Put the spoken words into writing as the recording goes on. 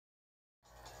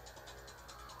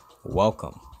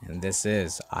Welcome, and this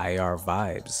is IR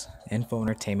Vibes Info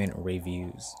Entertainment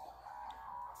Reviews.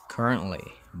 Currently,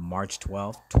 March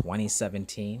 12th,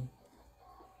 2017,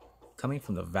 coming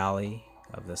from the Valley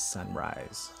of the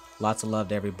Sunrise. Lots of love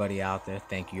to everybody out there.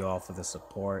 Thank you all for the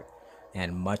support,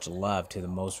 and much love to the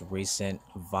most recent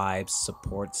Vibes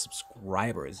support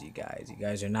subscribers, you guys. You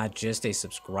guys are not just a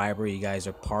subscriber, you guys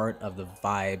are part of the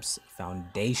Vibes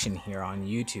Foundation here on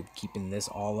YouTube, keeping this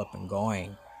all up and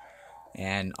going.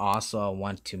 And also, I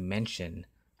want to mention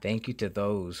thank you to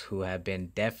those who have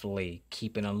been definitely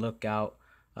keeping a lookout.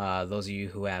 Those of you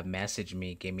who have messaged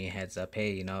me, gave me a heads up,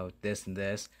 hey, this and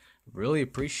this. Really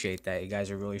appreciate that. You guys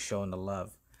are really showing the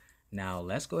love. Now,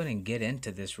 let's go ahead and get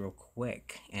into this real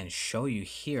quick and show you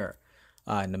here.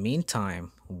 In the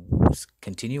meantime,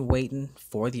 continue waiting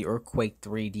for the Earthquake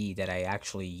 3D that I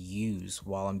actually use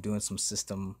while I'm doing some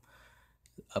system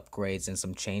upgrades and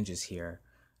some changes here.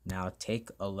 Now take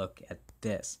a look at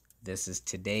this. This is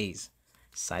today's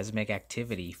seismic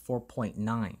activity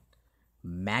 4.9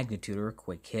 magnitude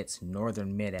earthquake hits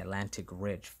northern mid-Atlantic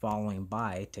ridge, following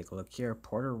by, take a look here,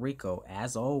 Puerto Rico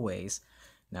as always.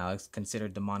 Now it's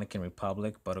considered Dominican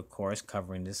Republic, but of course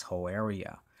covering this whole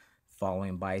area,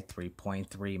 following by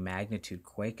 3.3 magnitude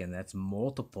quake, and that's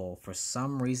multiple. For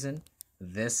some reason,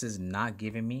 this is not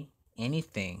giving me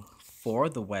anything for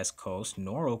the West Coast,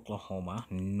 nor Oklahoma,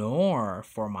 nor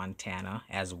for Montana,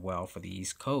 as well for the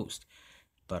East Coast.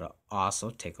 But also,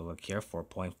 take a look here,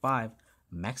 4.5,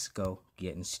 Mexico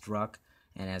getting struck.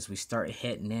 And as we start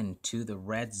hitting into the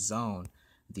red zone,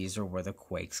 these are where the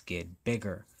quakes get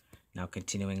bigger. Now,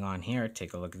 continuing on here,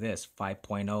 take a look at this.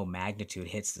 5.0 magnitude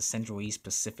hits the Central East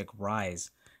Pacific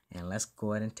rise. And let's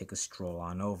go ahead and take a stroll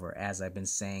on over. As I've been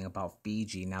saying about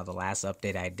Fiji, now the last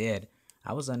update I did,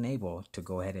 I was unable to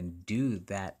go ahead and do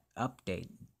that update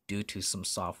due to some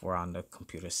software on the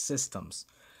computer systems.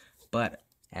 But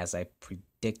as I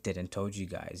predicted and told you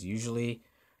guys, usually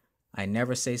I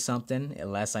never say something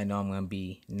unless I know I'm going to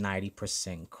be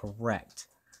 90% correct.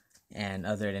 And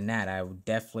other than that, I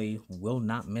definitely will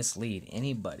not mislead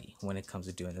anybody when it comes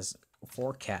to doing this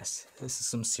forecast. This is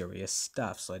some serious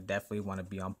stuff, so I definitely want to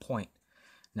be on point.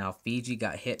 Now, Fiji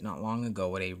got hit not long ago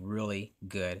with a really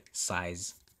good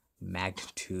size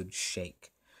magnitude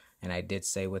shake. And I did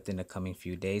say within the coming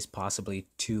few days, possibly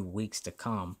 2 weeks to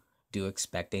come, do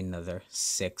expect another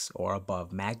 6 or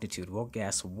above magnitude. Well,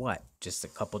 guess what? Just a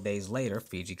couple days later,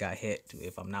 Fiji got hit,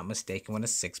 if I'm not mistaken, with a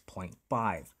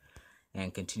 6.5.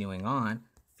 And continuing on,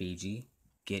 Fiji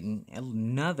getting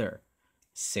another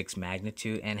 6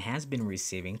 magnitude and has been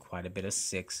receiving quite a bit of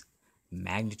 6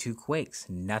 magnitude quakes.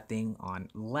 Nothing on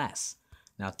less.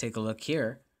 Now take a look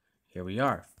here. Here we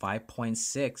are,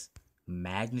 5.6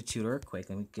 magnitude earthquake.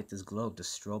 Let me get this globe to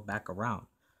stroll back around.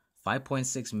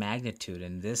 5.6 magnitude,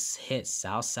 and this hit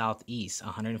south-southeast,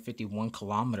 151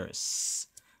 kilometers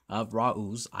of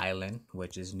Rau's Island,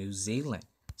 which is New Zealand,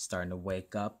 starting to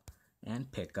wake up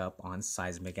and pick up on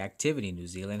seismic activity. New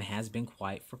Zealand has been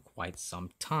quiet for quite some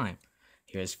time.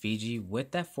 Here's Fiji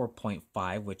with that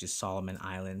 4.5, which is Solomon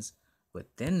Islands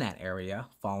within that area,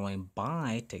 following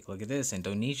by, take a look at this,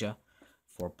 Indonesia,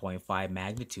 4.5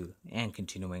 magnitude. And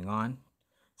continuing on,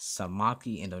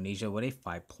 Samaki, Indonesia with a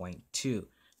 5.2.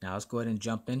 Now let's go ahead and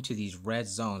jump into these red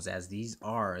zones, as these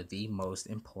are the most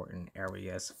important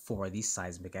areas for the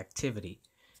seismic activity.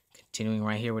 Continuing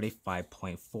right here with a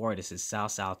 5.4. This is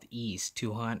south-southeast,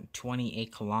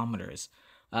 228 kilometers.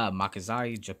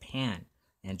 Makazari, Japan.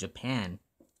 And Japan,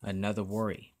 another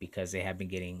worry, because they have been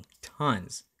getting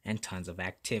tons and tons of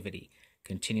activity.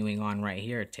 Continuing on right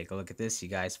here, take a look at this, you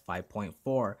guys,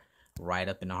 5.4, right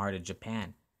up in the heart of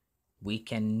Japan. We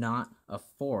cannot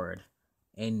afford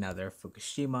another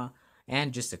Fukushima.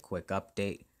 And just a quick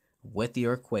update with the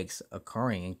earthquakes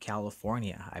occurring in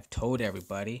California. I've told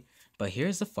everybody, but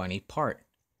here's the funny part.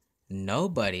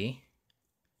 Nobody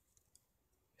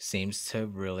seems to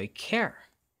really care.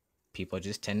 People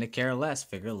just tend to care less,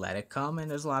 figure let it come,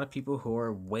 and there's a lot of people who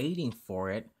are waiting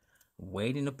for it,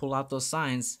 waiting to pull out those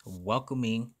signs,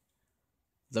 welcoming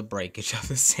the breakage of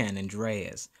the San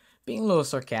Andreas. Being a little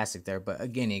sarcastic there, but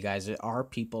again, you guys, there are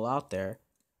people out there,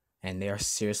 and they are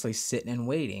seriously sitting and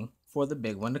waiting for the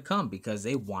big one to come because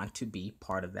they want to be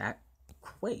part of that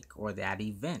quake or that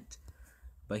event.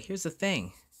 But here's the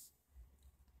thing.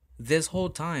 This whole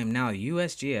time now,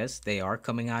 USGS, they are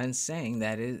coming out and saying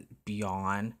that it is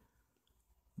beyond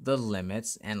the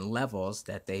limits and levels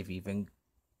that they've even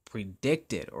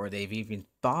predicted or they've even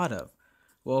thought of.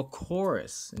 Well, of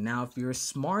course, now if you're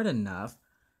smart enough,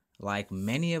 like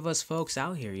many of us folks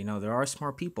out here, there are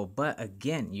smart people, but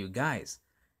again, you guys,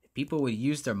 if people would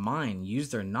use their mind, use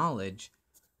their knowledge,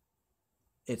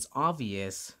 it's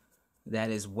obvious that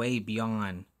is way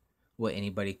beyond what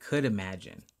anybody could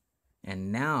imagine.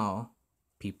 And now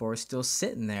people are still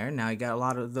sitting there. Now you got a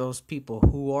lot of those people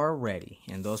who are ready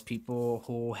and those people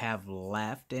who have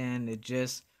left. And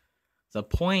the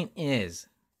point is,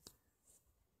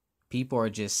 people are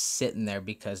just sitting there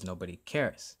because nobody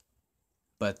cares.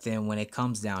 But then when it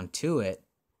comes down to it,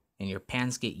 and your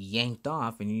pants get yanked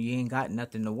off and you ain't got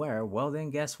nothing to wear, well,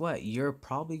 then guess what? You're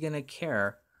probably going to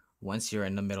care once you're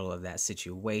in the middle of that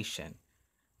situation.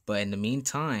 But in the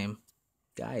meantime,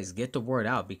 guys, get the word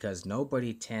out because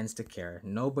nobody tends to care.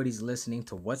 Nobody's listening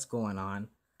to what's going on.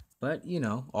 But,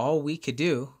 all we could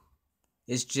do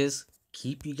is just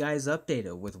keep you guys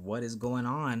updated with what is going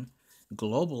on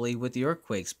globally with the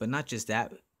earthquakes. But not just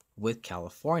that, with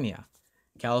California.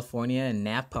 California and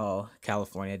Napa,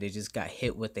 California, they just got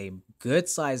hit with a good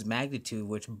sized magnitude,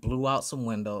 which blew out some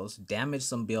windows, damaged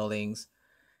some buildings.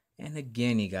 And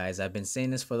again, you guys, I've been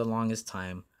saying this for the longest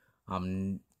time.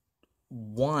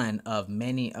 One of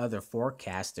many other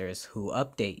forecasters who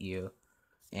update you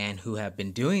and who have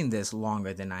been doing this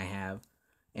longer than I have.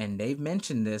 And they've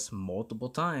mentioned this multiple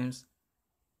times,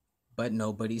 but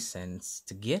nobody sends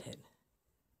to get it.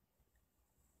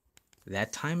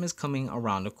 That time is coming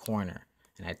around the corner.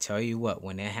 And I tell you what,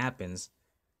 when it happens,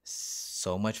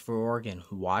 so much for Oregon,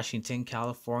 Washington,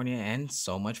 California, and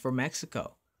so much for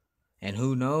Mexico. And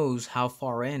who knows how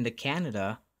far into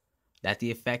Canada that the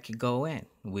effect could go in.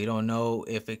 We don't know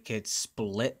if it could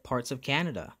split parts of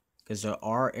Canada because there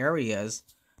are areas,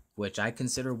 which I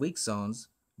consider weak zones,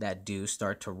 that do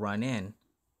start to run in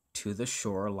to the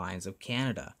shorelines of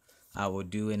Canada. I will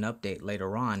do an update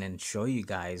later on and show you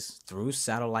guys through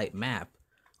satellite map,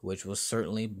 which will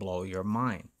certainly blow your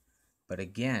mind. But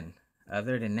again,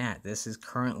 other than that, this is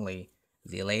currently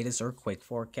the latest earthquake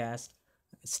forecast.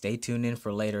 Stay tuned in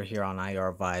for later here on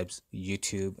IR Vibes,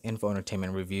 YouTube, Info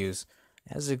Entertainment Reviews,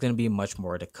 as there's going to be much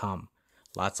more to come.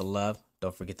 Lots of love.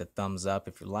 Don't forget to thumbs up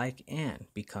if you like, and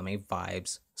become a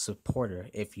Vibes supporter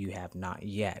if you have not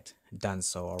yet done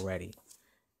so already.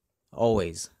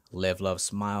 Always live, love,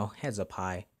 smile, heads up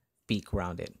high, be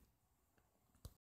grounded.